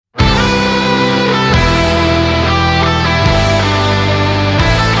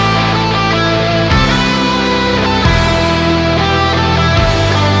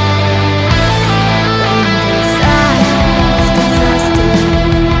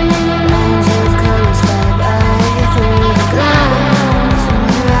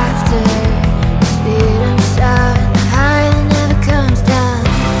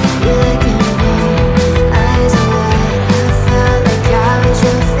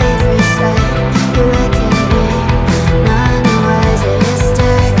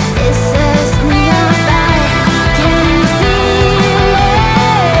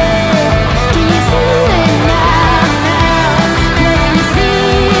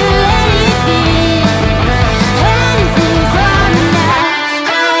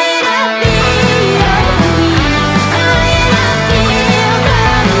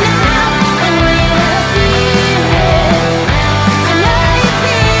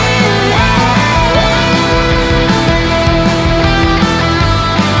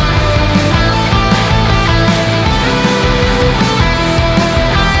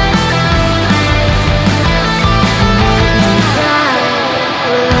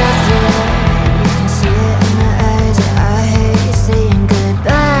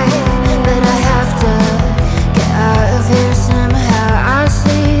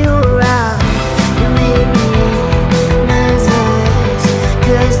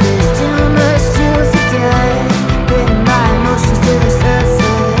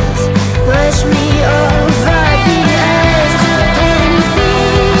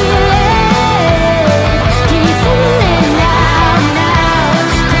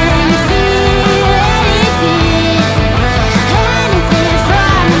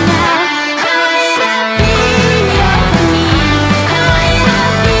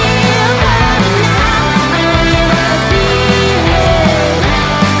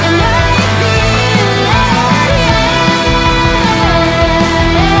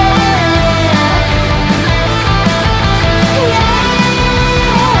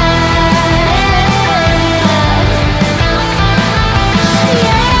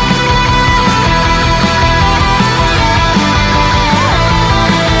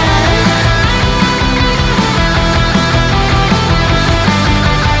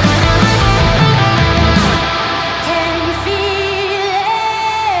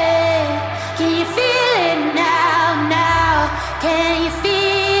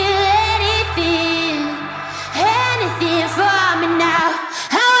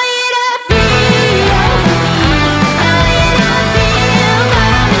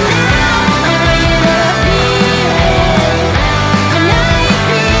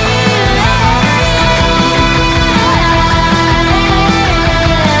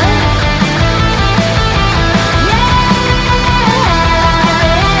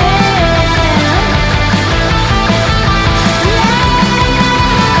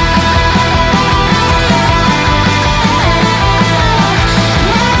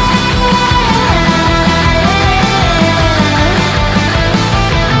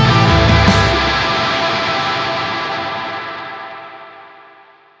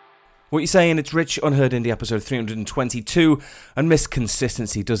What you saying? It's Rich, Unheard Indie episode 322, and Miss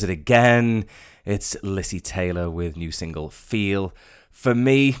Consistency does it again. It's Lissy Taylor with new single Feel. For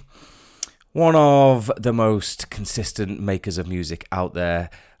me, one of the most consistent makers of music out there,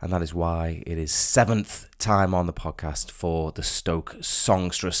 and that is why it is 7th time on the podcast for the Stoke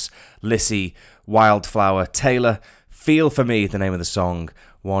songstress Lissy Wildflower Taylor. Feel for me, the name of the song,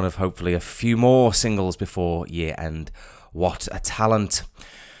 one of hopefully a few more singles before year end. What a talent.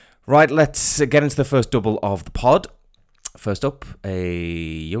 Right, let's get into the first double of the pod. First up, a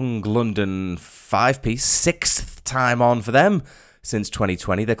young London 5-piece, 6th time on for them since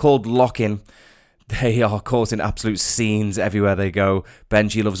 2020. They're called Lock-In. They are causing absolute scenes everywhere they go.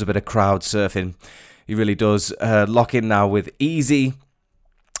 Benji loves a bit of crowd surfing. He really does. Lock-In now with Easy.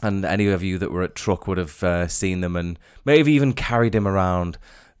 And any of you that were at Truck would have seen them and maybe even carried him around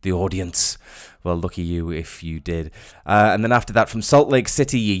the audience. Well, lucky you if you did. And then after that, from Salt Lake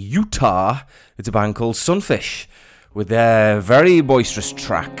City, Utah, it's a band called Sunfish with their very boisterous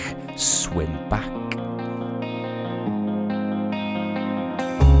track, Swim Back.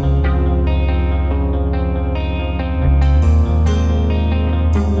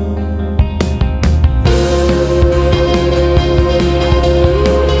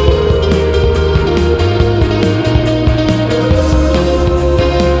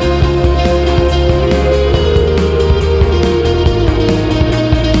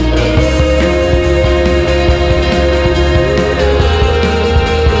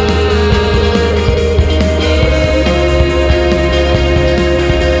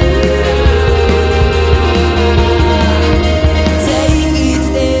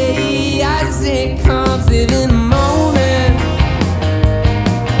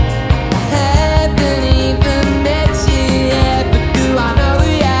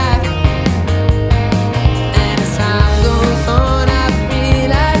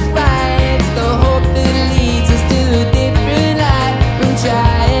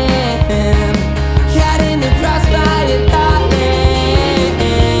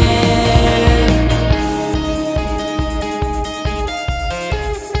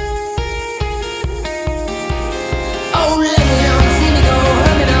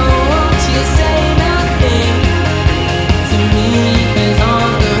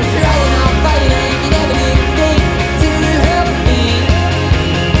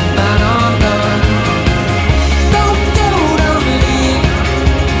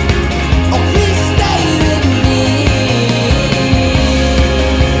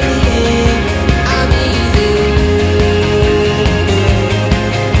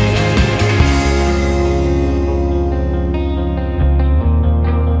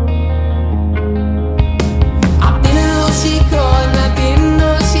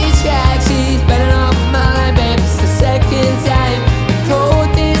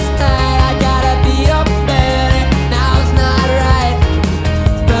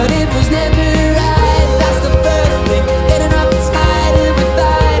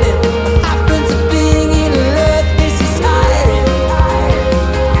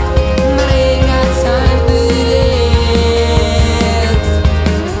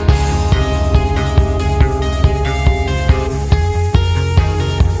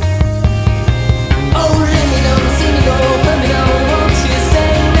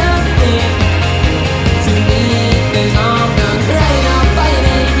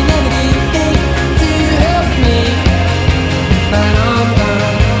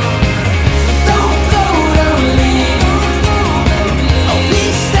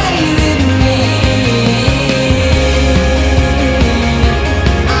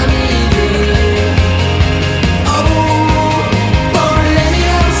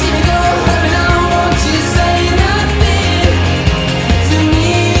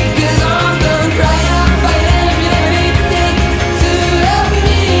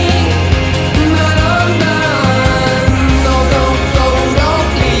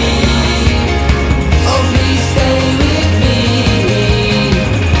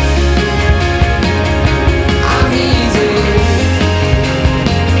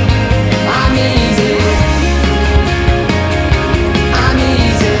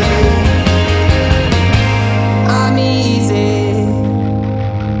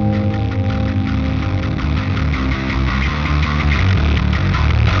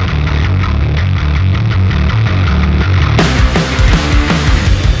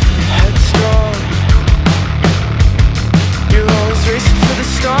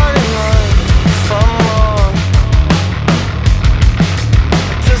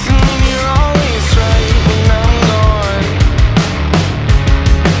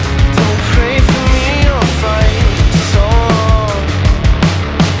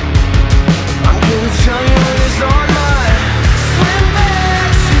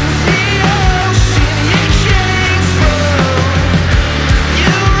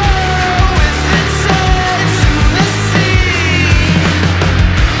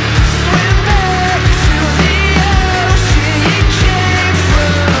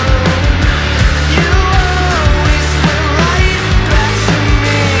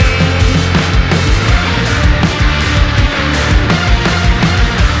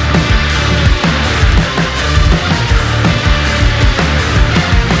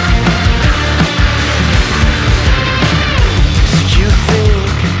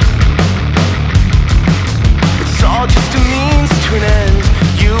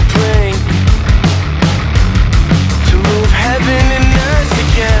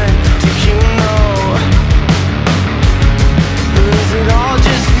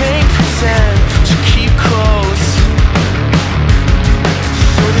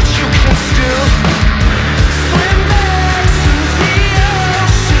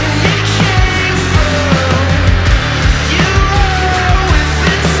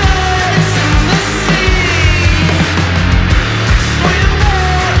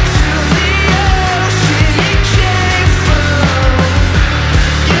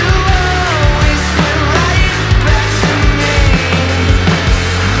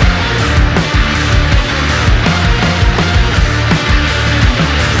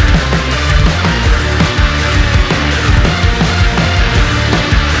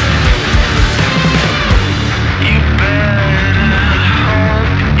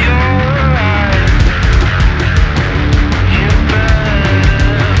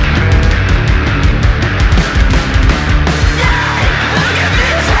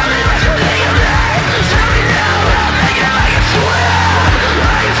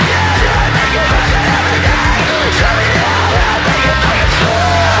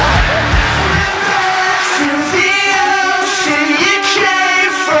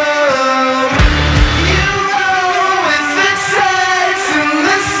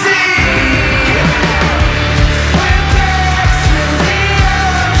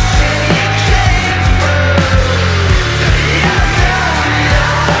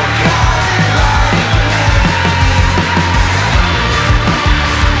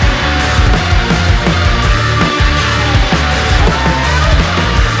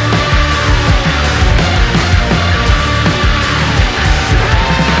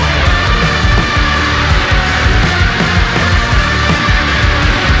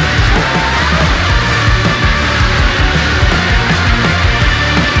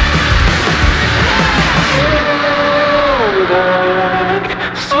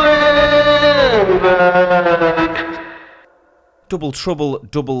 Double Trouble,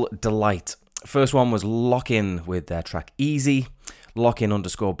 Double Delight. First one was Lock In with their track Easy. Lock In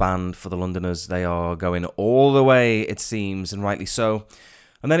 _band for the Londoners. They are going all the way, it seems, and rightly so.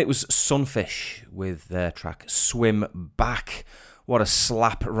 And then it was Sunfish with their track Swim Back. What a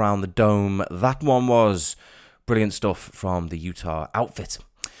slap around the dome that one was. Brilliant stuff from the Utah outfit.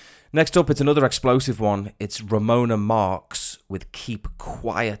 Next up, it's another explosive one. It's Ramona Marx with Keep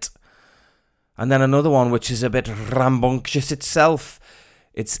Quiet. And then another one which is a bit rambunctious itself.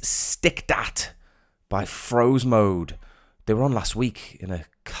 It's Stick Dat by Frozemode. They were on last week in a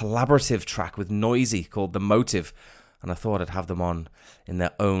collaborative track with Noisy called The Motive, and I thought I'd have them on in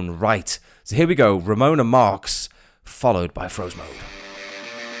their own right. So here we go, Ramona Marx, followed by Frozemode.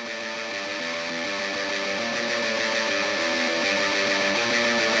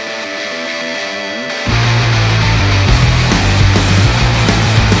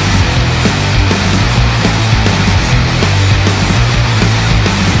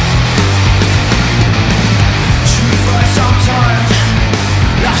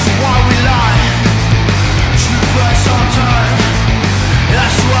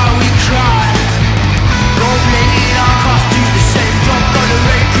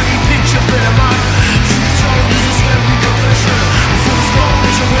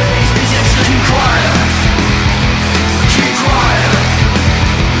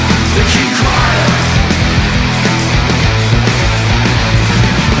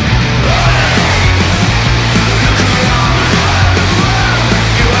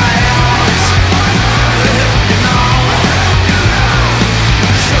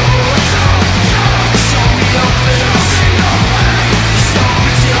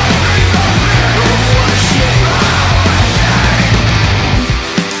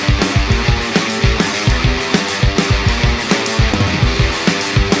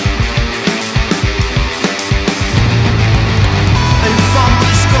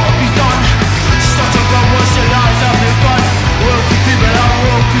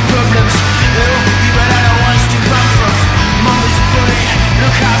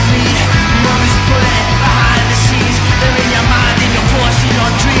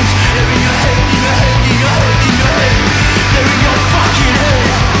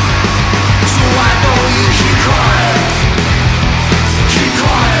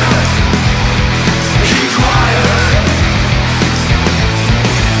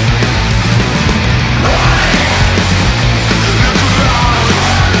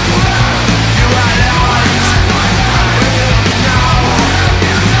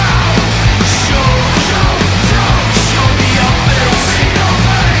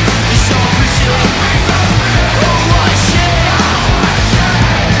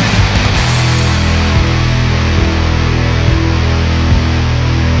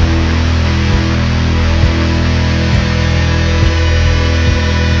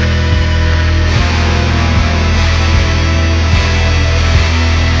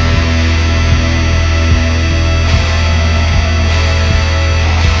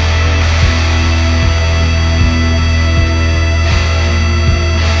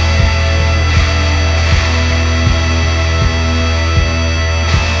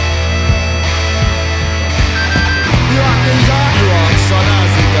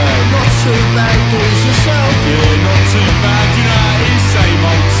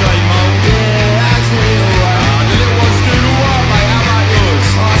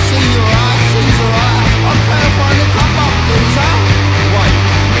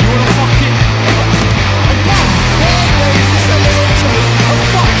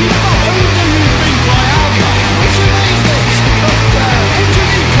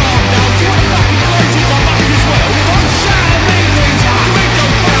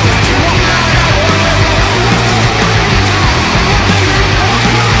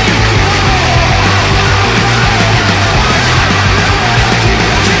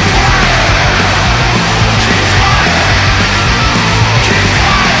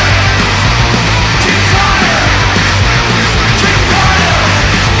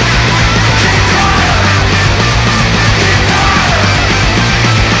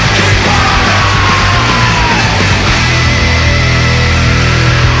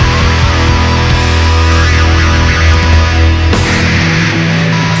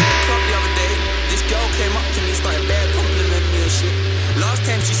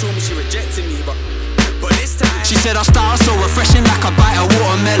 said our style so refreshing like a bite of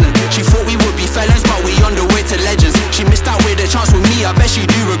watermelon. She thought we would be felons, but we on the way to legends. She missed out with a chance with me, I bet she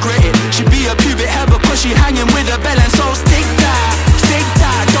do regret it. She be a pubic hair because she hanging with a bell. And so stick that,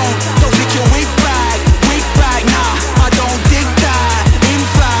 don't flick your wig back, nah, I don't dig that. In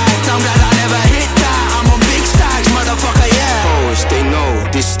fact, I'm glad I never hit that. I'm on big stacks, motherfucker, yeah.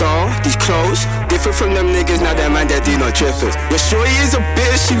 my trippers. Yeah, sure he is a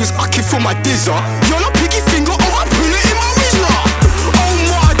bitch, she was ucking for my dizzer. You're not piggy finger, oh I put it in my Rizzler. Oh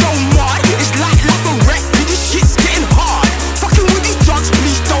my, don't mind, it's like life a wreck, this shit's getting hard. Fucking with these drugs,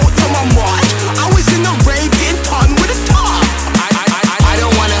 please don't tell my mind. I was in the rave getting tongue with a tar. I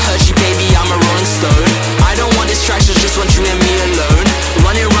don't wanna hurt you, baby, I'm a rolling stone. I don't want distractions, just want you and me alone.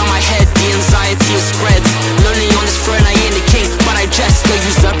 Running around my head, the anxiety it spreads. Lonely on this throne, I ain't the king, but I just go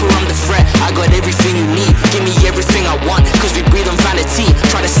usurper, I'm the threat. I got everything you need, give me everything I want, cause we breathe on vanity.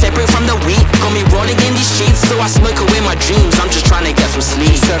 Try to separate from the weed, got me rolling in these sheets, so I smoke away my dreams. I'm just trying to get some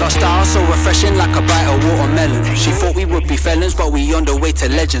sleep. Said our style so refreshing like a bite of watermelon. She thought we would be felons, but we on the way to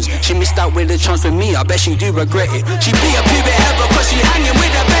legends. She missed out with a chance with me, I bet she do regret it. She be a pubic head because she hanging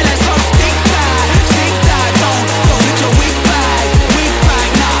with the bellend. So stick that, don't flick your wig back,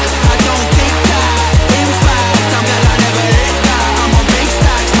 nah, I don't think that. In fact, I'm glad I never hit that. I'm on big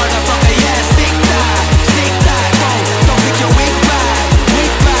stacks, motherfucker, yeah, stick that, don't flick your wig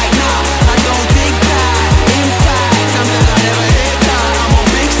back, nah, I don't think that. In fact, I'm glad I never hit that. I'm on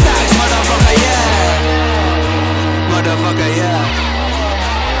big stacks, motherfucker, yeah.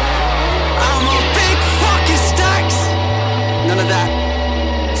 I'm on big fucking stacks. None of that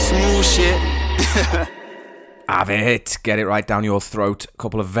smooth shit. Have it. Get it right down your throat. A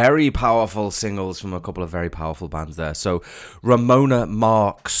couple of very powerful singles from a couple of very powerful bands there. So Ramona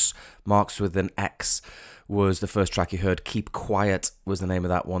Marx with an X, was the first track you heard. Keep Quiet was the name of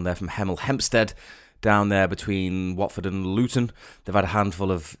that one there from Hemel, Hempsted, down there between Watford and Luton. They've had a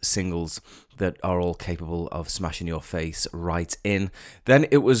handful of singles that are all capable of smashing your face right in. Then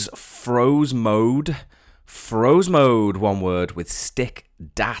it was Frozemode, one word, with Stick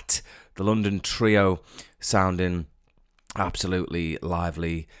Dat, the London trio, sounding absolutely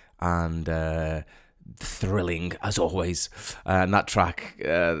lively and thrilling as always. And that track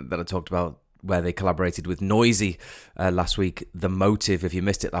that I talked about, where they collaborated with Noisy last week, The Motive. If you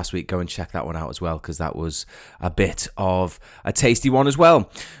missed it last week, go and check that one out as well, because that was a bit of a tasty one as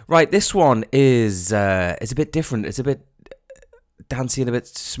well. Right, this one is a bit different. It's a bit dancey and a bit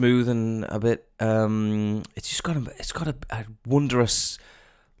smooth and a bit it's got a wondrous,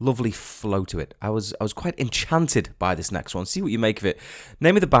 lovely flow to it. I was quite enchanted by this next one. See what you make of it.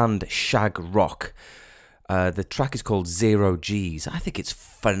 Name of the band, Shag Rock. The track is called 0 G's. I think it's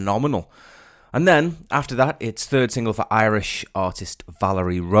phenomenal. And then, after that, it's third single for Irish artist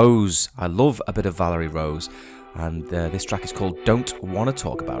Valerie Rose. I love a bit of Valerie Rose. And this track is called Don't Wanna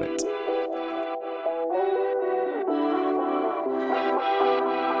Talk About It.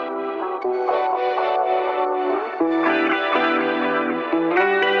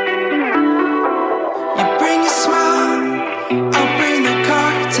 You bring your smile, I'll bring the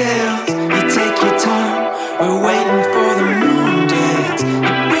cocktails. You take your time, we're waiting for the moon dance.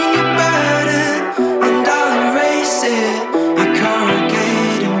 You bring your burden, and I'll erase it. Your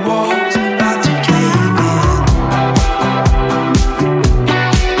corrugated walls about to cave in.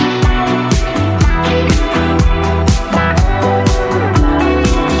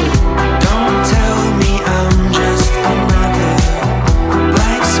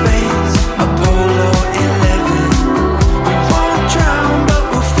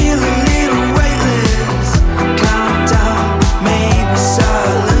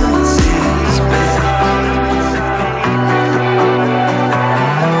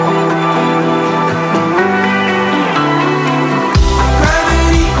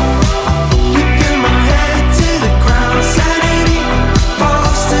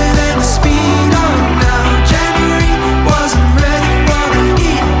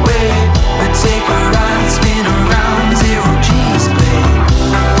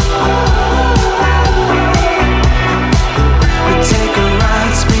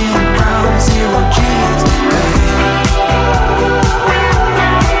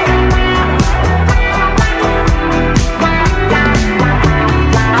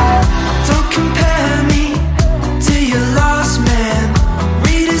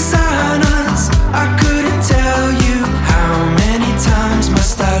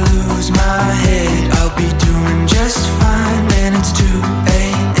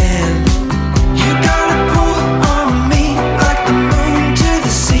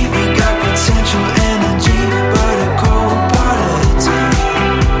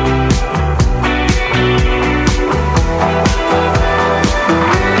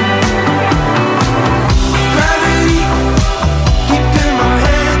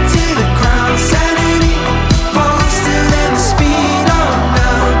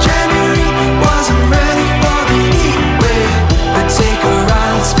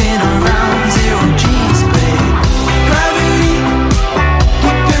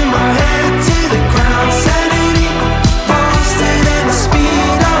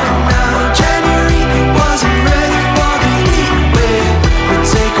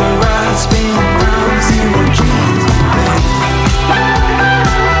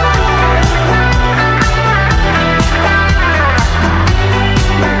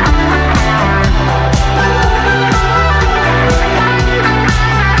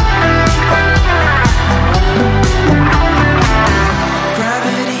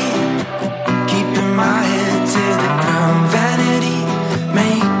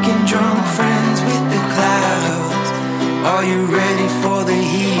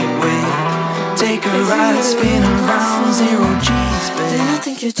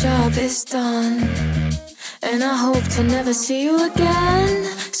 your job is done, and I hope to never see you again.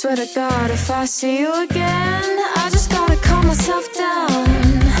 Swear to God, if I see you again, I just gotta calm myself down.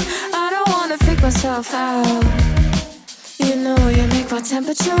 I don't wanna freak myself out. You know you make my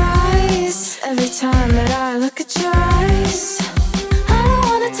temperature rise every time that I look at your eyes. I don't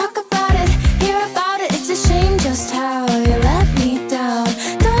wanna talk about it, hear about it. It's a shame just how you let me down.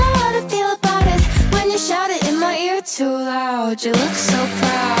 Don't know how to feel about it when you shout it in my ear too loud. You look so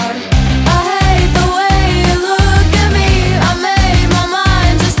proud. I hate the way you look at me. I made my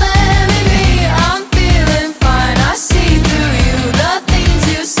mind, just let me be. I'm feeling fine, I see through you. The things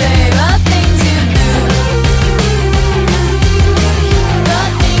you say, the things you do. The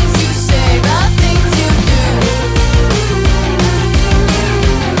things you say, the things you do.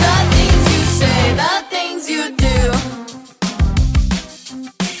 The things you say, the things you do.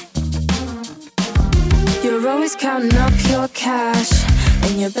 You're always counting up your cash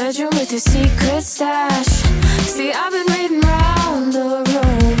in your bedroom with your secret stash. See, I've been reading round the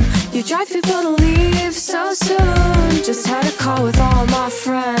room. You drive people to leave so soon. Just had a call with all my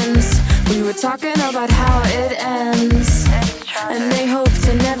friends. We were talking about how it ends, and they hope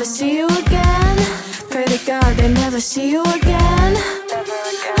to never see you again. Pray to God they never see you again.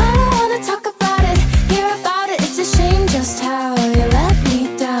 I don't wanna talk about it, hear about it. It's a shame just how you let me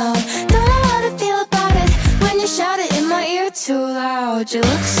down. Don't know how to feel about it when you shout it in my ear too loud. You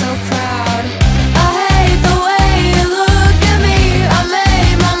look so proud. I hate the way you look at me. I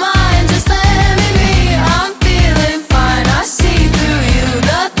made my mind, just let me be. I'm feeling fine, I see through you.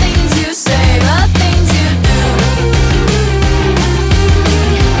 The things you say, the things you do.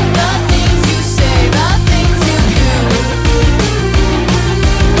 The things you say, the things you do.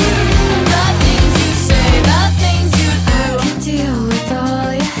 The things you say, the things you do. I can deal with all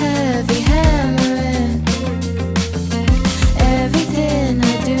your heavy hammering. Everything I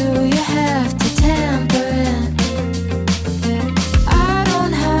do, you have to tamper in. I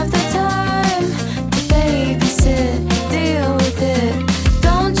don't have the time to babysit, deal with it.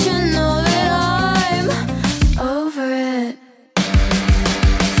 Don't you know that I'm over it?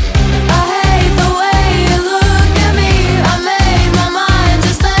 I hate the way you look at me. I made my mind,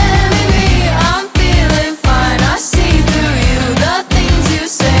 just let me be. I'm feeling fine, I see through you. The things you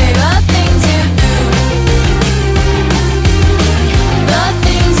say, the things you do. The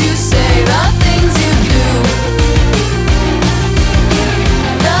things you say, the things you do.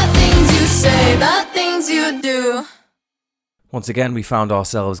 The things you say, the things you do. Once again, we found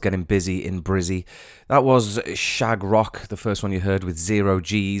ourselves getting busy in Brizzy. That was Shag Rock, the first one you heard with 0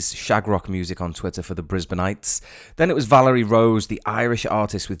 G's. Shag Rock music on Twitter for the Brisbaneites. Then it was Valerie Rose, the Irish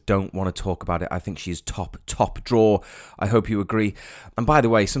artist with Don't Want to Talk About It. I think she's top draw. I hope you agree. And by the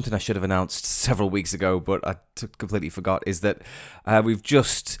way, something I should have announced several weeks ago, but I completely forgot, is that we've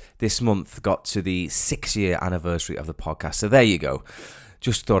just this month got to the 6-year anniversary of the podcast. So there you go.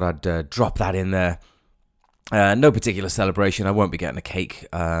 Just thought I'd drop that in there. No particular celebration. I won't be getting a cake,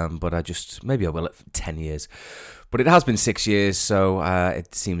 but maybe I will at 10 years. But it has been 6 years, so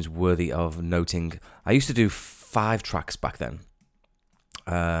it seems worthy of noting. I used to do 5 tracks back then.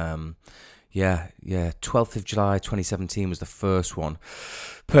 12th of July 2017 was the first one.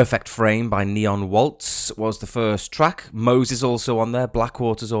 Perfect Frame by Neon Waltz was the first track. Moses also on there.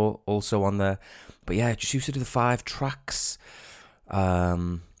 Blackwater's also on there. But yeah, I just used to do the 5 tracks.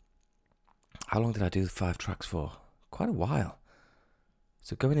 How long did I do the 5 tracks for? Quite a while.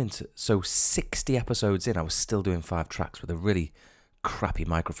 So 60 episodes in, I was still doing 5 tracks with a really crappy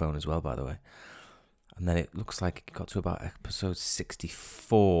microphone as well, by the way. And then it looks like it got to about episode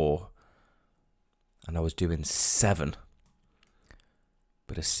 64, and I was doing 7.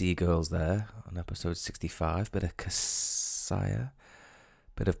 Bit of Seagirls there on episode 65. Bit of Kasaya.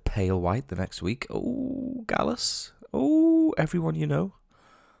 Bit of Pale White the next week. Oh, Gallus. Oh, everyone you know.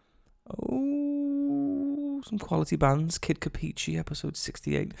 Oh, some quality bands. Kid Capici, episode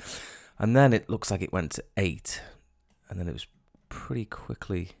 68. And then it looks like it went to 8. And then it was pretty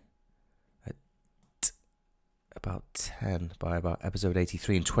quickly at about 10 by about episode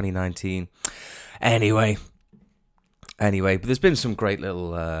 83 in 2019. Anyway, but there's been some great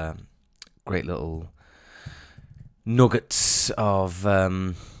little nuggets of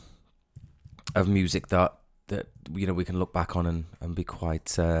music that we can look back on and be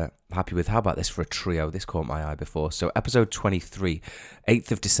quite happy with. How about this for a trio? This caught my eye before. So episode 23,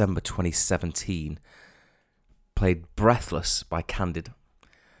 8th of December 2017, played Breathless by Candid.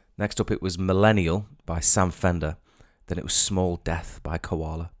 Next up it was Millennial by Sam Fender. Then it was Small Death by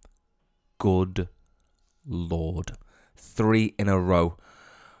Koala. Good Lord. 3 in a row.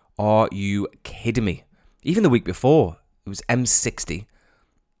 Are you kidding me? Even the week before, it was M60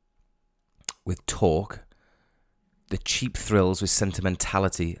 with talk, the cheap thrills with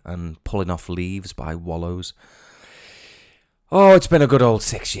sentimentality and pulling off leaves by wallows. Oh, it's been a good old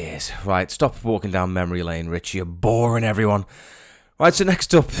 6 years. Right, stop walking down memory lane, Rich. You're boring everyone. Right, so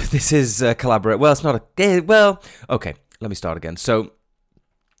next up, this is collaborate. Well, it's not a... Well, okay, let me start again. So,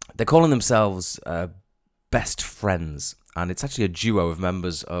 they're calling themselves Best Friends, and it's actually a duo of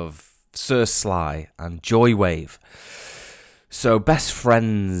members of Sir Sly and Joywave. So Best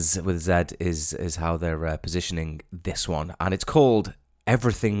Friends with Z is how they're positioning this one. And it's called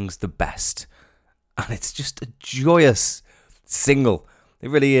Everything's the Best. And it's just a joyous single. It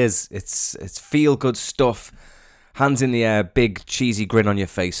really is. It's feel-good stuff. Hands in the air, big cheesy grin on your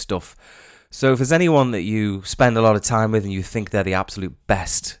face stuff. So if there's anyone that you spend a lot of time with and you think they're the absolute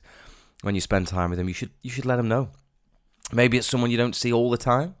best when you spend time with them, you should let them know. Maybe it's someone you don't see all the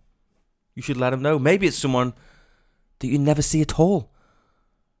time. You should let them know. Maybe it's someone that you never see at all,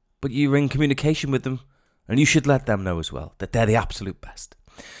 but you're in communication with them, and you should let them know as well that they're the absolute best.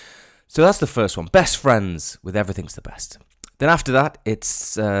 So that's the first one, Best Friends with Everything's the Best. Then after that,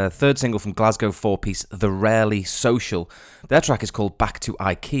 it's third single from Glasgow four-piece The Rarely Social. Their track is called Back to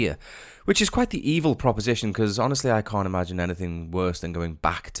IKEA, which is quite the evil proposition, because honestly I can't imagine anything worse than going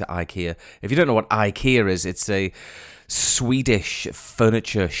back to IKEA. If you don't know what IKEA is, it's a Swedish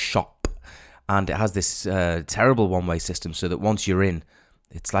furniture shop. And it has this terrible one-way system, so that once you're in,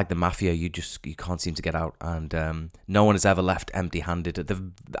 it's like the mafia. You can't seem to get out, and no one has ever left empty-handed. At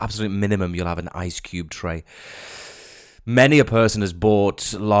the absolute minimum, you'll have an ice cube tray. Many a person has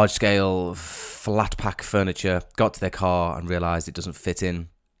bought large-scale flat-pack furniture, got to their car, and realised it doesn't fit in.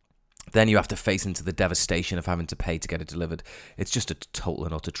 Then you have to face into the devastation of having to pay to get it delivered. It's just a total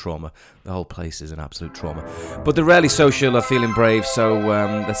and utter trauma. The whole place is an absolute trauma. But the Rarely Social are feeling brave, so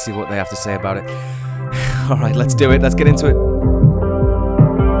let's see what they have to say about it. All right, let's do it. Let's get into it.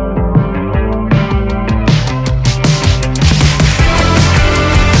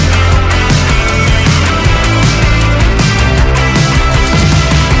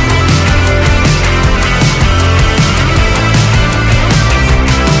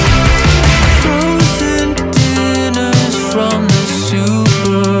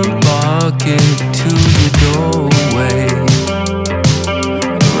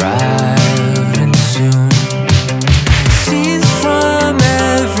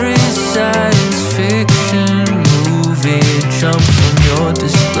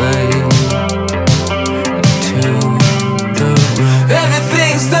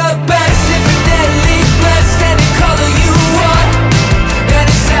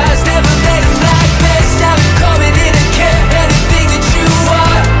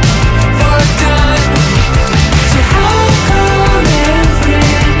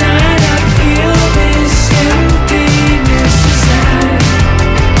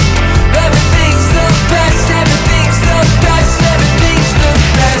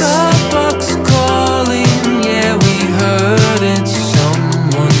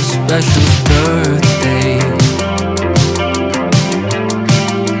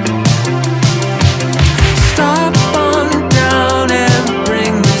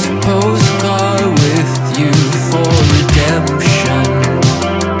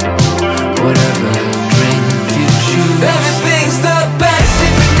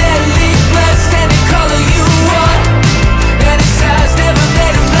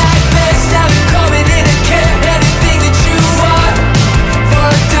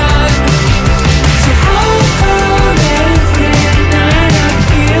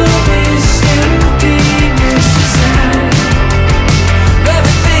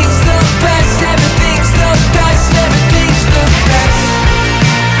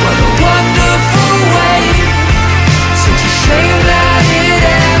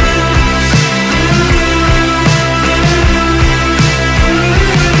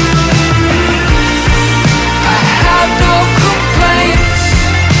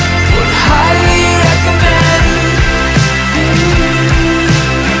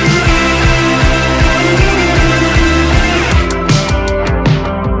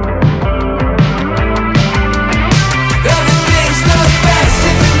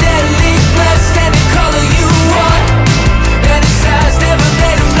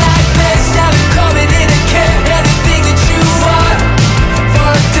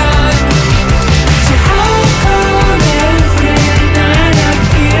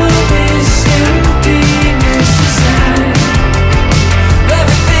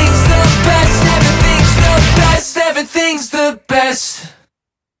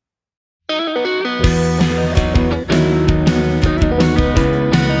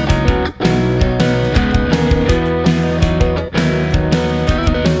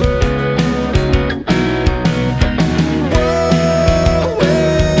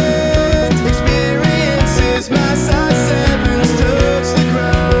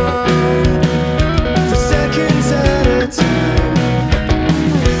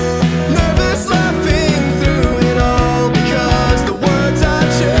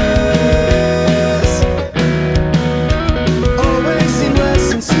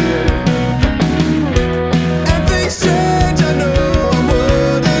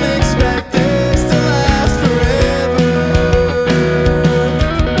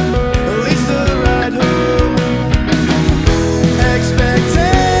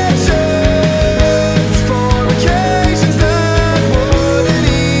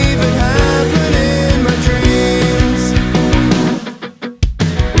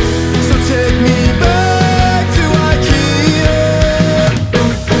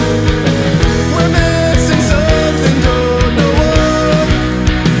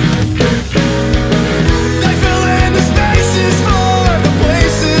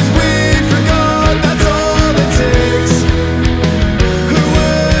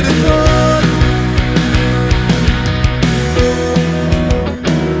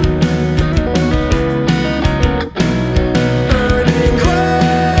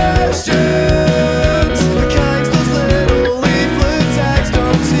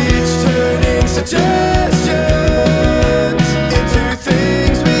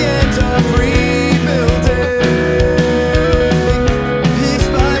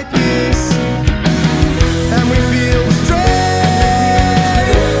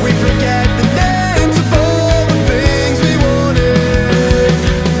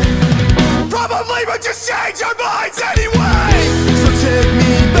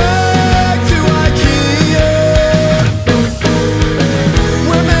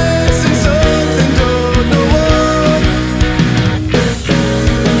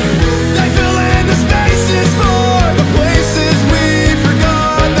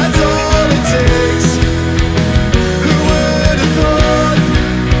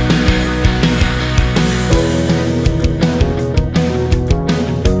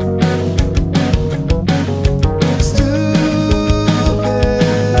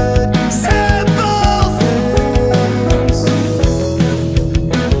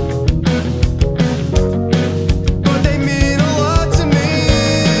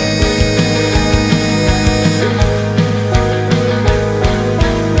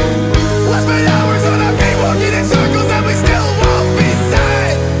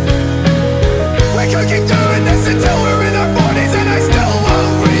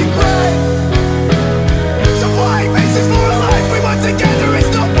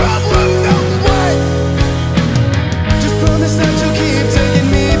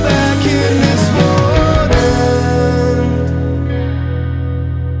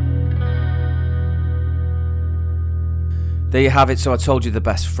 There you have it. So I told you the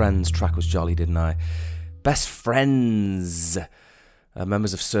Best Friends track was jolly, didn't I? Best Friends.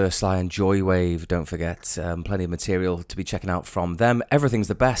 Members of Sir Sly and Joywave, don't forget. Plenty of material to be checking out from them. Everything's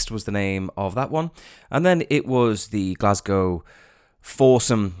the Best was the name of that one. And then it was the Glasgow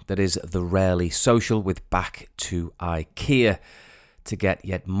foursome that is The Rarely Social with Back to IKEA to get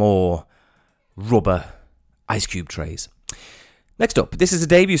yet more rubber ice cube trays. Next up, this is a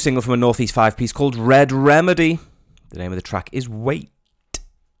debut single from a Northeast 5-piece called Red Remedy. The name of the track is Wait.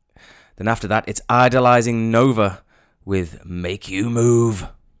 Then after that, it's Idolising Nova with Make You Move.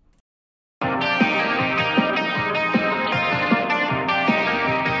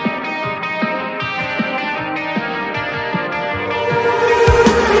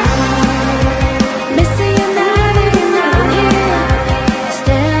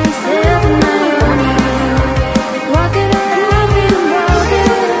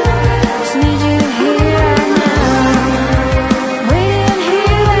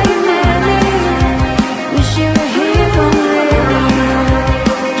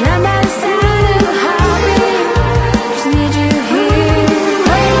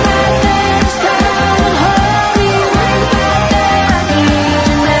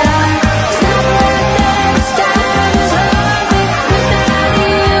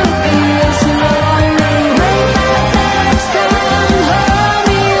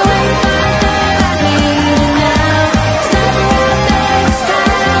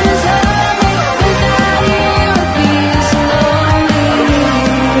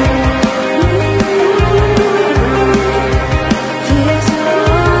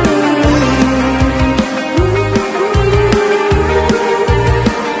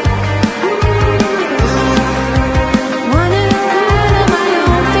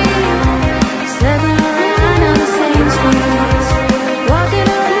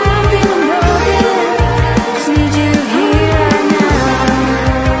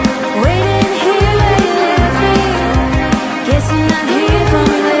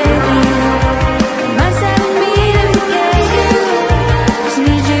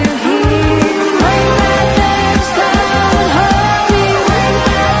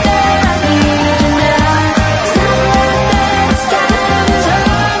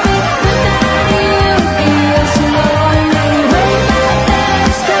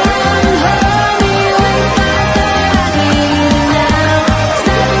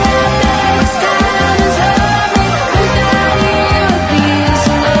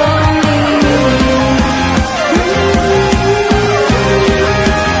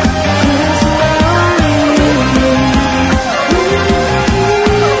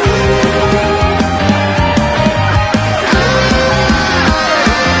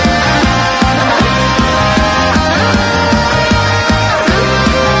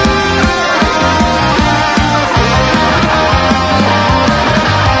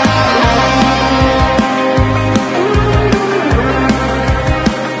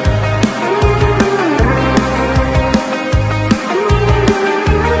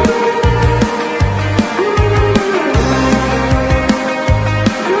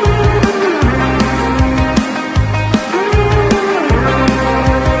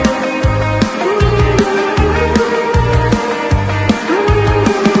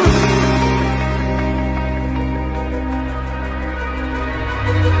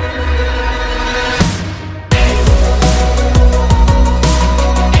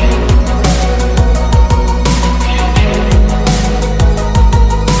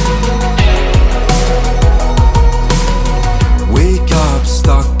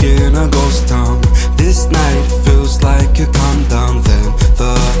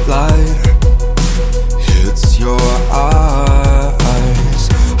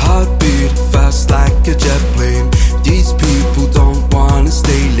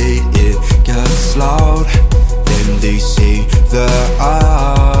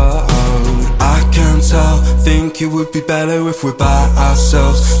 It would be better if we're by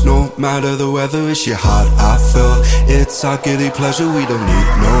ourselves. No matter the weather, it's your heart I feel. It's our guilty pleasure, we don't need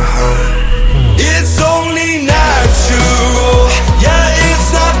no help. It's only natural, yeah, it's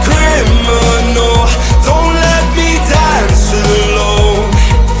not criminal. Don't let me dance alone,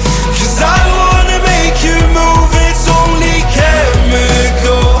 'cause I wanna make you move. It's only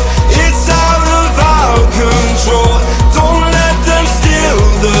chemical, it's out of our control. Don't let them steal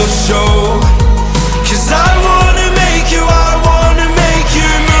the show, 'cause I wanna make you, I wanna make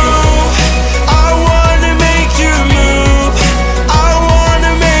you move. I wanna make you move. I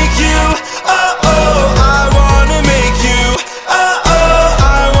wanna make you, oh oh, I wanna make you, oh oh,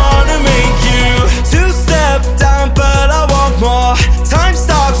 I wanna make you.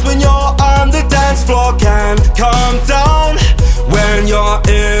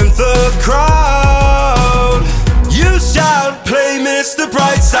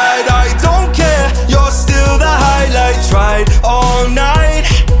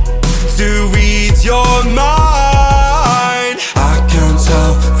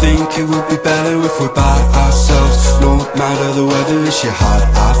 we're by ourselves. No matter the weather, it's your heart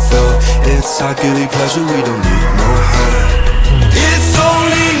I felt. It's our guilty pleasure, we don't need no help. It's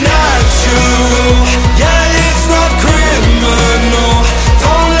only natural, yeah, it's not criminal.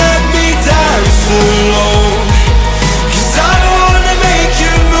 Don't let me dance alone, 'cause I wanna make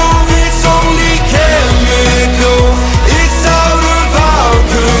you move. It's only chemical, it's out of our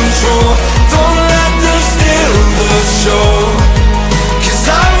control. Don't let them steal the show, 'cause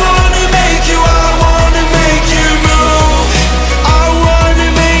I wanna make you, I wanna make you move. I wanna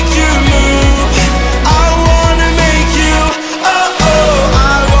make you move. I wanna make you, oh oh,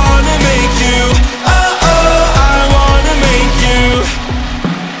 I wanna make you, oh oh, I wanna make you.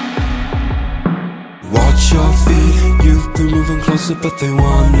 Watch your feet, you've been moving closer but they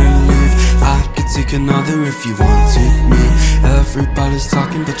wanna leave. I could take another if you wanted me. Everybody's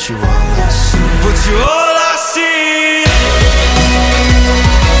talking but you're all I see. But you're all I see.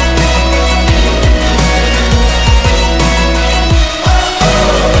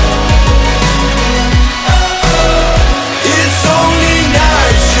 It's only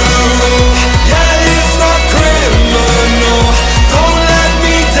natural, yeah, it's not criminal. Don't let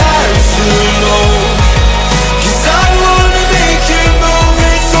me dance alone, 'cause I wanna make you move.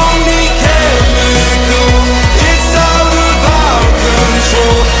 It's only chemical, it's out of our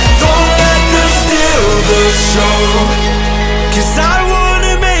control. Don't let them steal the show, 'cause I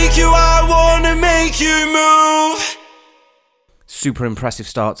wanna make you, I wanna make you move. Super impressive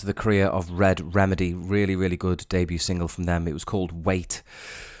start to the career of Red Remedy. Really, really good debut single from them. It was called Wait.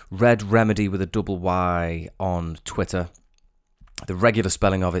 Red Remedy with a double Y on Twitter. The regular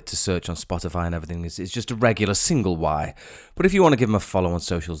spelling of it to search on Spotify and everything is just a regular single Y. But if you want to give them a follow on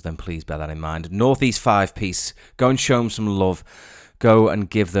socials, then please bear that in mind. Northeast 5-piece. Go and show them some love. Go and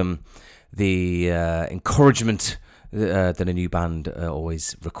give them the encouragement that a new band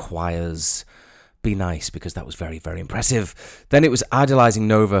always requires. Be nice, because that was very, very impressive. Then it was Idolising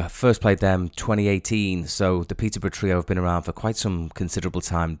Nova. First played them 2018, so the Peterborough trio have been around for quite some considerable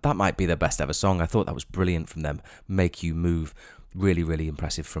time. That might be their best ever song. I thought that was brilliant from them. Make You Move. Really, really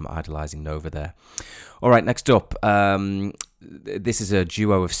impressive from Idolising Nova there. All right, next up, this is a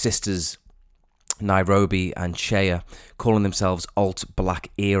duo of sisters, Nairobi and Chea, calling themselves Alt Black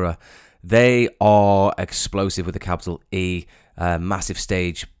Era. They are explosive with a capital E. Massive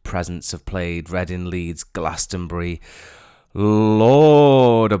stage presence, have played Reading, Leeds, Glastonbury.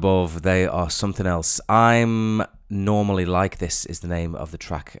 Lord above, they are something else. I'm Normally Like This is the name of the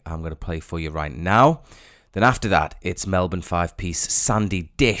track I'm going to play for you right now. Then after that, it's Melbourne 5-piece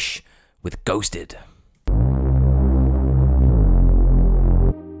Sandy Dish with Ghosted.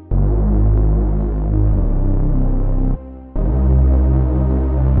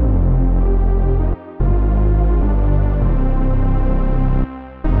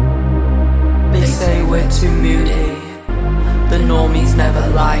 Too moody, the normies never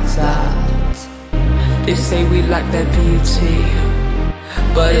like that. They say we lack their beauty,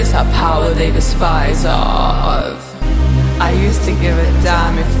 but it's our power they despise of. I used to give a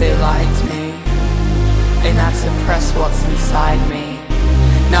damn if they liked me, and I'd suppress what's inside me.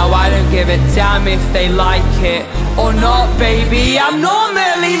 Now I don't give a damn if they like it or not, baby. I'm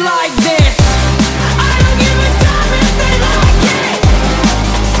normally like this. I don't give a damn if they like it.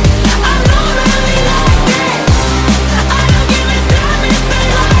 I'm normally like this. I don't give a damn if they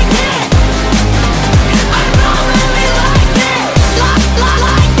like it. I'm normally like this. Like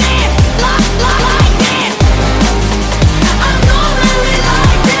this. Like this. I'm normally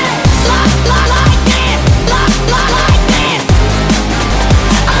like this. Like this. Like this.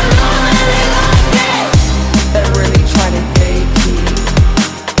 I'm normally like this. They're really trying to take you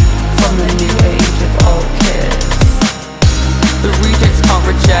from the new age of old kids. The rejects can't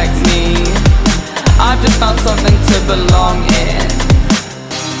reject me. I've just found something to belong in.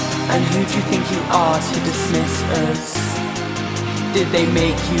 And who do you think you are to dismiss us? Did they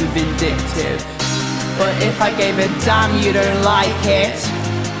make you vindictive? But if I gave a damn you don't like it,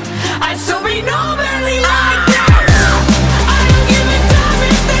 I'd still be normally like this. I don't give a damn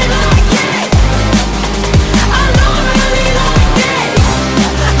if they like it. I'm normally like this.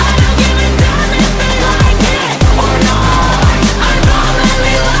 I don't give a damn if they like it or not. I'm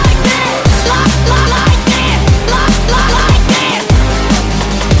normally like this. Like this. Like this.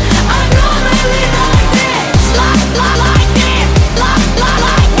 I'm normally like this. Like this.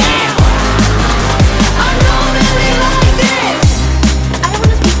 Like this. I'm normally like this. I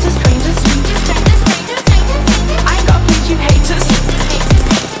wanna speak to strangers.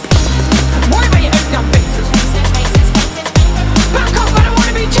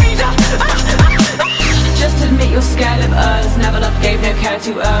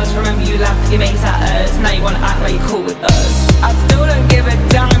 to us. Remember you laughed at your mates at us. Now you wanna act like you're cool with us. I still don't give a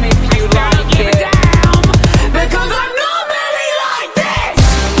damn if you like it. Because I'm normally like this.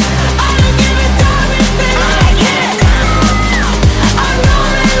 I don't give a damn if they like it. I'm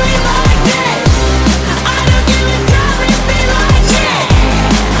normally like this. I don't give a damn if they like it.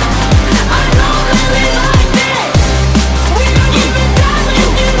 I'm normally like this. We don't give a damn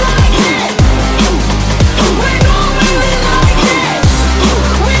if you like it. We're normally like this.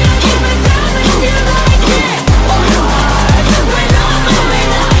 We don't give a damn if you like it or not. We're normally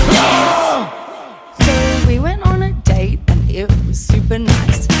like this. So we went on a date and it was super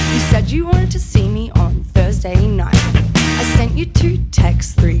nice. You said you wanted to see me on Thursday night. I sent you 2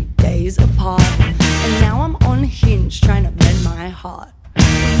 texts 3 days apart, and now I'm on Hinge trying to mend my heart.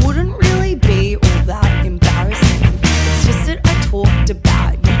 It wouldn't really be all that embarrassing. It's just that I talked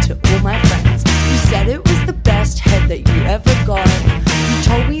about you to all my friends. You said it was the best head that you ever got. You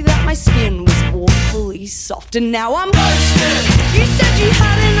told me that my skin was awfully soft, and now I'm ghosted. You said you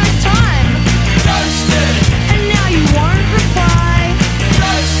had a nice time. Ghosted. And now you won't reply.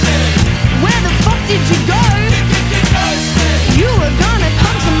 Ghosted. Where the fuck did you go? Ghosted. You were gonna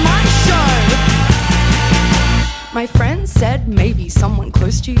come to my show. My friend said maybe someone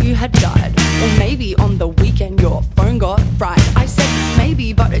close to you had died, or maybe on the weekend your phone got fried. I said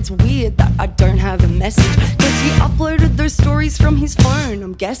maybe, but it's weird that I don't have a message, cause he uploaded those stories from his phone,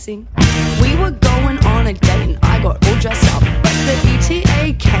 I'm guessing. We were going on a date and I got all dressed up, but the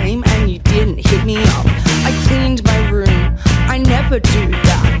ETA came and you didn't hit me up. I cleaned my room, I never do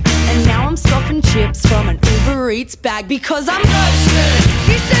that, and now I'm stuffing chips from an Uber Eats bag because I'm ghosted.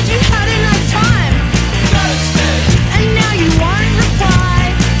 You said you had a nice time. Ghosted. And now you won't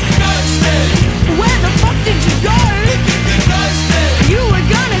reply. Ghosted. Where the fuck did you go? Ghosted. You were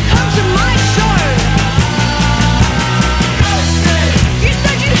gonna come to my show. Ghosted. You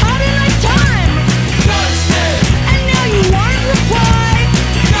said you had a nice time. Ghosted. And now you won't reply.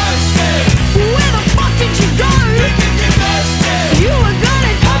 Ghosted. Where the fuck did you go? Ghosted. You were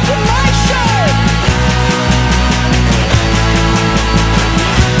gonna come to my show.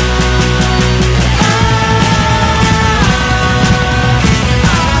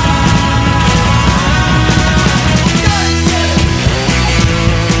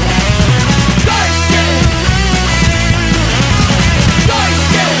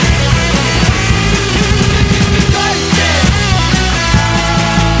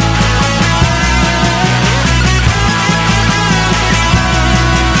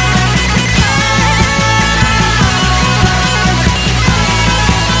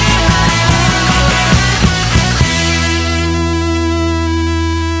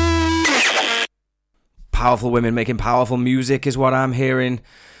 Powerful women making powerful music is what I'm hearing.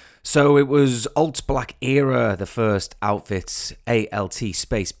 So it was Alt Black Era, the first outfits, ALT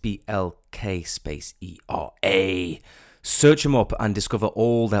space BLK space ERA. Search them up and discover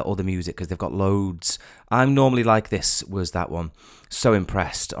all their other music because they've got loads. I'm Normally Like This was that one. So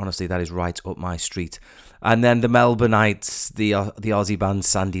impressed. Honestly, that is right up my street. And then the Melbourneites, the Aussie band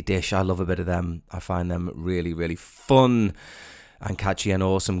Sandy Dish. I love a bit of them. I find them really, really fun and catchy and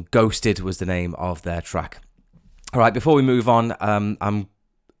awesome. Ghosted was the name of their track. All right, before we move on, I'm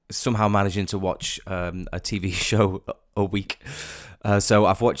somehow managing to watch a TV show a week. So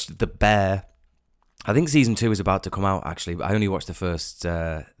I've watched The Bear. I think season 2 is about to come out, actually, but I only watched the first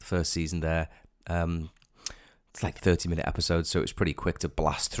season there. It's like 30-minute episodes, so it's pretty quick to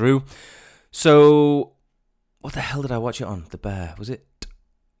blast through. So what the hell did I watch it on? The Bear. Was it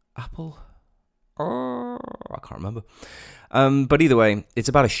Apple? Oh, I can't remember. But either way, it's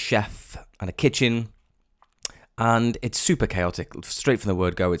about a chef and a kitchen, and it's super chaotic. Straight from the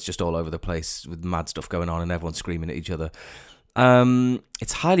word go, it's just all over the place with mad stuff going on and everyone screaming at each other.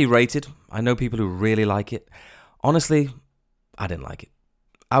 It's highly rated. I know people who really like it. Honestly, I didn't like it.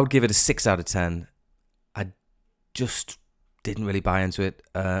 I would give it a 6 out of 10. I just didn't really buy into it.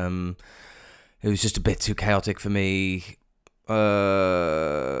 It was just a bit too chaotic for me.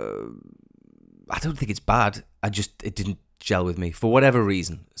 I don't think it's bad. It didn't gel with me for whatever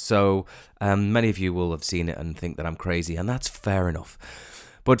reason. So many of you will have seen it and think that I'm crazy, and that's fair enough.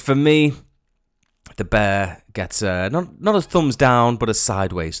 But for me, The Bear gets not a thumbs down, but a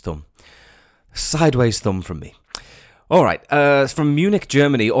sideways thumb. Sideways thumb from me. All right, from Munich,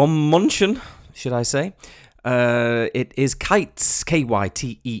 Germany, or München, should I say. It is KYTES,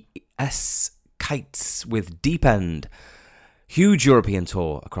 KYTES, KYTES with Deep End. Huge European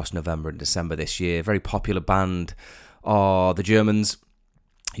tour across November and December this year. Very popular band are the Germans.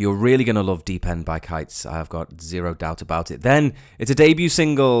 You're really going to love Deep End by KYTES. I've got zero doubt about it. Then, it's a debut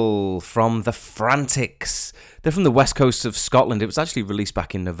single from the Frantics. They're from the west coast of Scotland. It was actually released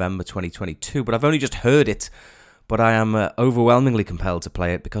back in November 2022, but I've only just heard it. But I am overwhelmingly compelled to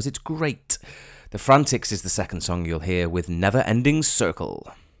play it because it's great. The Frantics is the second song you'll hear with Never Ending Circle.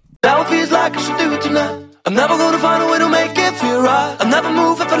 Now it feels like I should do it tonight. I'm never gonna find a way to make it feel right. I'll never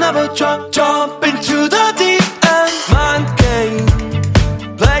move if I never try. Jump into the deep end. Mind game,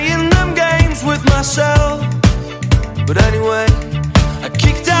 playing them games with myself. But anyway, I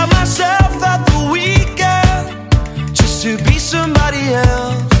kicked out myself at the weekend just to be somebody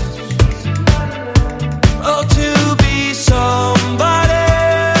else. Oh, to be somebody.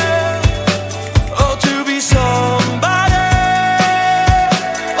 Oh, to be somebody.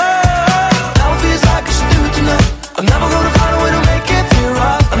 Oh, now it feels like I should do it tonight. I'm never gonna find a way to make it feel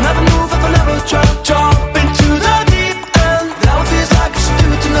right. I'll never move if I never try. Jump into the deep end. Now it feels like I should do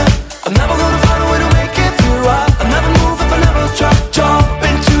it tonight. I'm never gonna find a way to make it feel right. I'll never move if I never try. Jump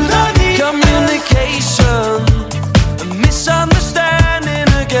into the deep end. Communication, a misunderstanding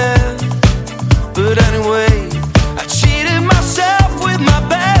again. But anyway, I cheated myself with my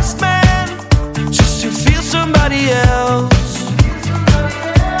best man just to feel somebody else.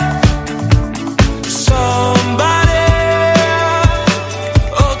 Somebody,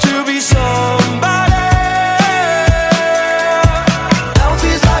 oh, to be somebody. Now it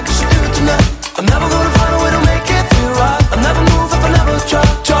feels like I should do it tonight. I'm never gonna find a way to make it feel right. I'll never move if I never try.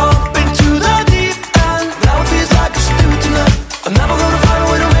 Jump into the deep end. Now it feels like I should do it tonight. I'm never gonna find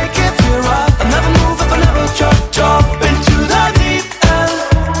a way to make it feel right. I'll never move if I never try. Jump into the deep end.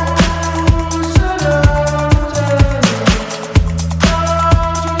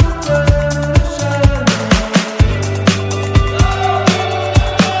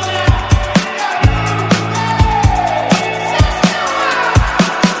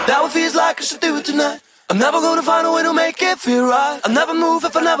 Now it feels like I should do it tonight. I'm never gonna find a way to make it feel right. I'll never move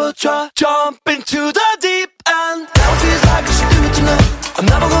if I never try. Jump into the deep end. Now it feels like I should do it tonight. I'm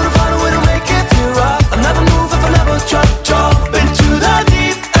never gonna find a way to make it feel right. I'll never move if I never try. Jump into the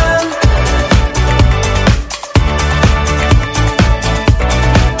deep end.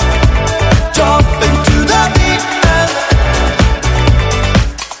 Jump into the deep end.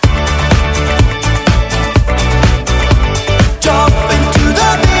 Jump into the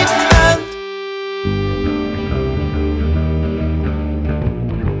deep end.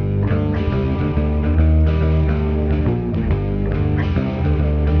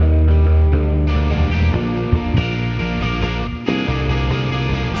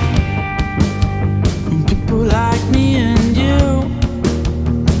 People like me and you,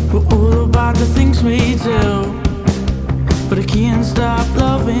 we're all about the things we do, but I can't stop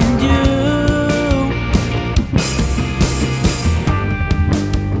loving you.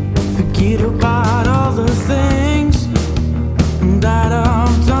 Forget about all the things that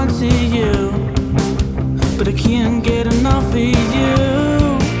I've done to you, but I can't get enough of you.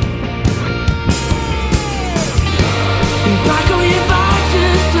 Back on your back,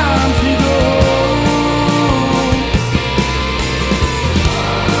 it's time to go.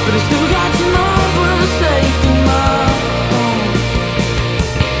 But I still got your number saved in my phone.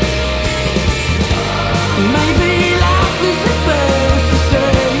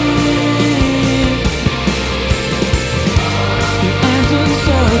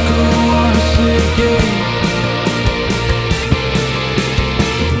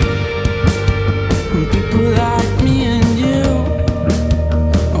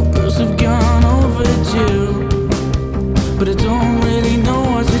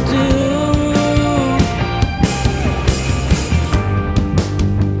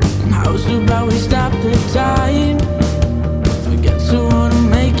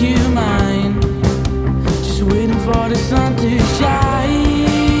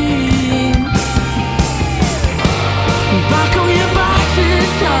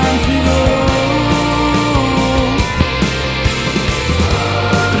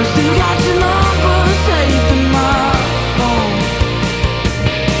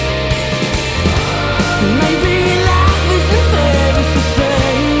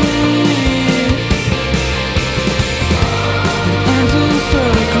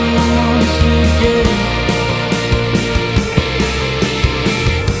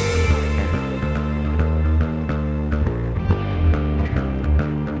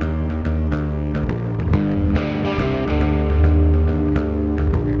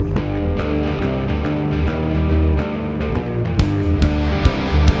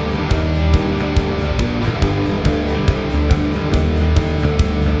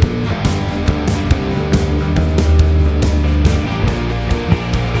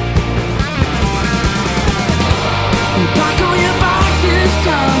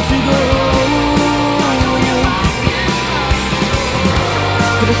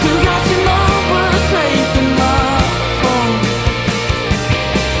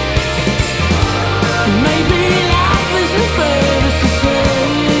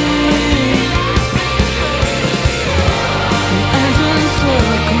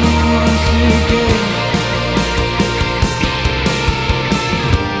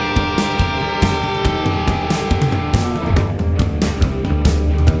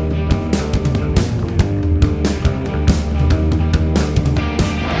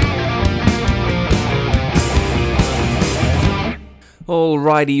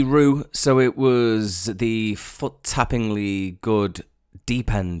 Alrighty-roo, so it was the foot-tappingly good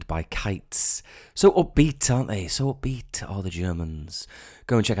Deep End by KYTES. So upbeat, aren't they? So upbeat are the Germans.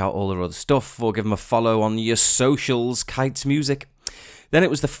 Go and check out all their other stuff, or give them a follow on your socials, KYTES Music. Then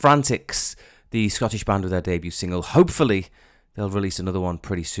it was the Frantics, the Scottish band with their debut single. Hopefully, they'll release another one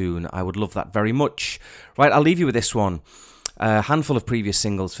pretty soon. I would love that very much. Right, I'll leave you with this one. A handful of previous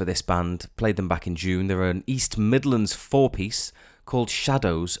singles for this band. Played them back in June. They're an East Midlands four-piece called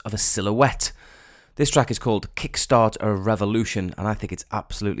Shadows of a Silhouette. This track is called Kickstart a Revolution, and I think it's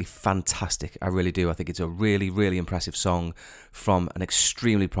absolutely fantastic. I really do. I think it's a really, really impressive song from an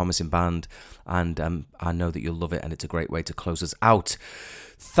extremely promising band, and I know that you'll love it, and it's a great way to close us out.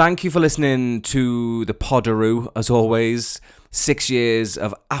 Thank you for listening to the Poddaroo, as always. 6 years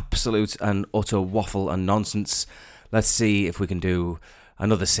of absolute and utter waffle and nonsense. Let's see if we can do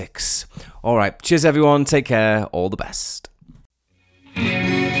another 6. All right, cheers everyone, take care, all the best.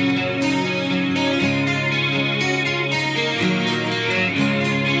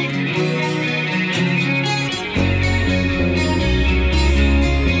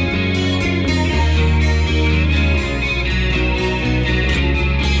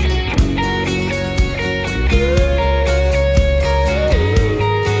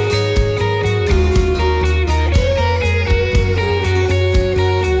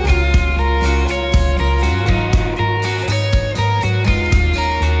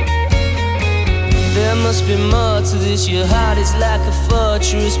 Must be more to this, your heart is like a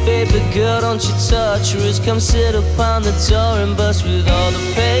fortress. Baby girl, don't you torture us. Come sit upon the door and bust with all the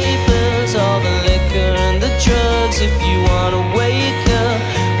papers, all the liquor and the drugs. If you wanna wake up,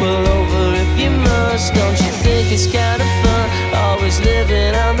 well over if you must. Don't you think it's kind of fun, always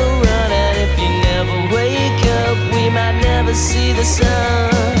living on the run? And if you never wake up, we might never see the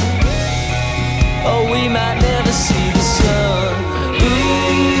sun. Oh, we might never see the sun.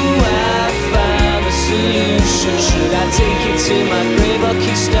 Ooh, I found a solution. Should I take it to my grave or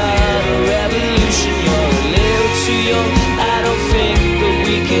kickstart a revolution? You're a little too young, I don't think that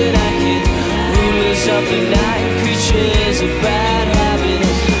we could hack it. Rulers of the night, creatures of bad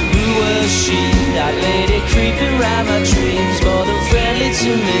habits. Who was she, that lady creeping around my dreams? More than friendly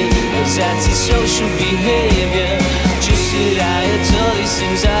to me, it's antisocial behavior. Just that I adore these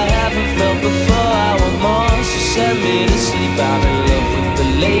things I haven't felt before. I want more, so send me to sleep. I'm in love with the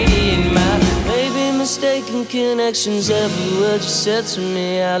lady in my mistaken connections. Every word you said to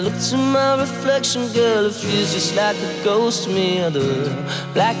me, I look to my reflection. Girl, it feels just like a ghost to me. Or the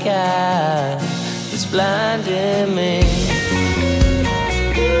black eye that's blinding me.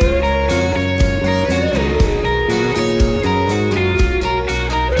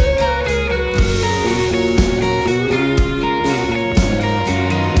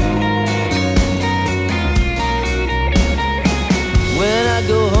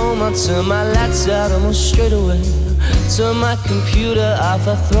 I turn my lights out almost straight away. Turn my computer off,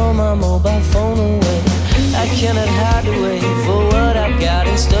 I throw my mobile phone away. I cannot hide away for what I got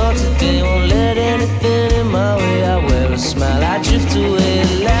in store today. Won't let anything in my way. I wear a smile, I drift away.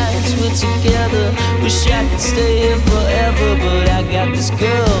 Lights we're together, wish I could stay here forever. But I got this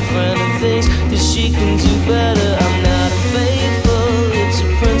girlfriend and thinks that she can do better. I'm not unfaithful, it's a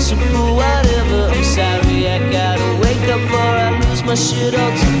principle, whatever. I'm sorry, I gotta wake up or I lose my shit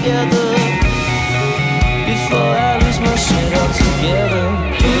altogether. Before I lose my shit altogether.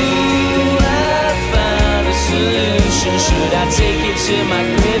 Ooh, I found a solution. Should I take it to my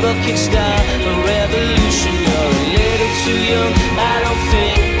grave or kickstart a revolution? You're a little too young, I don't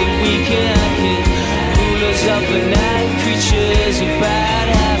think that we can hack it. Rulers of the night, creatures of bad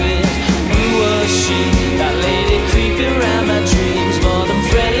habits. Who was she, that lady creeping around my dreams? More than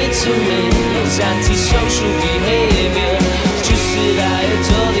friendly to me, it's antisocial behavior. Just that I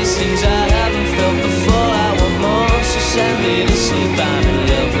adore these things I haven't felt before. I want more, so send me to sleep. I'm in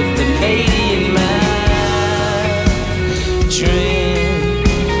love with the lady in my dreams.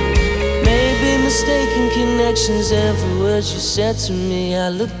 Maybe mistaken connections. Every word you said to me, I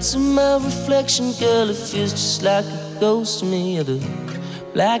look to my reflection. Girl, it feels just like a ghost to me. Or the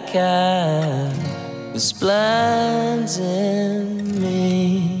black eye was blinding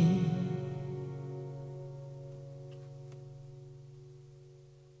me.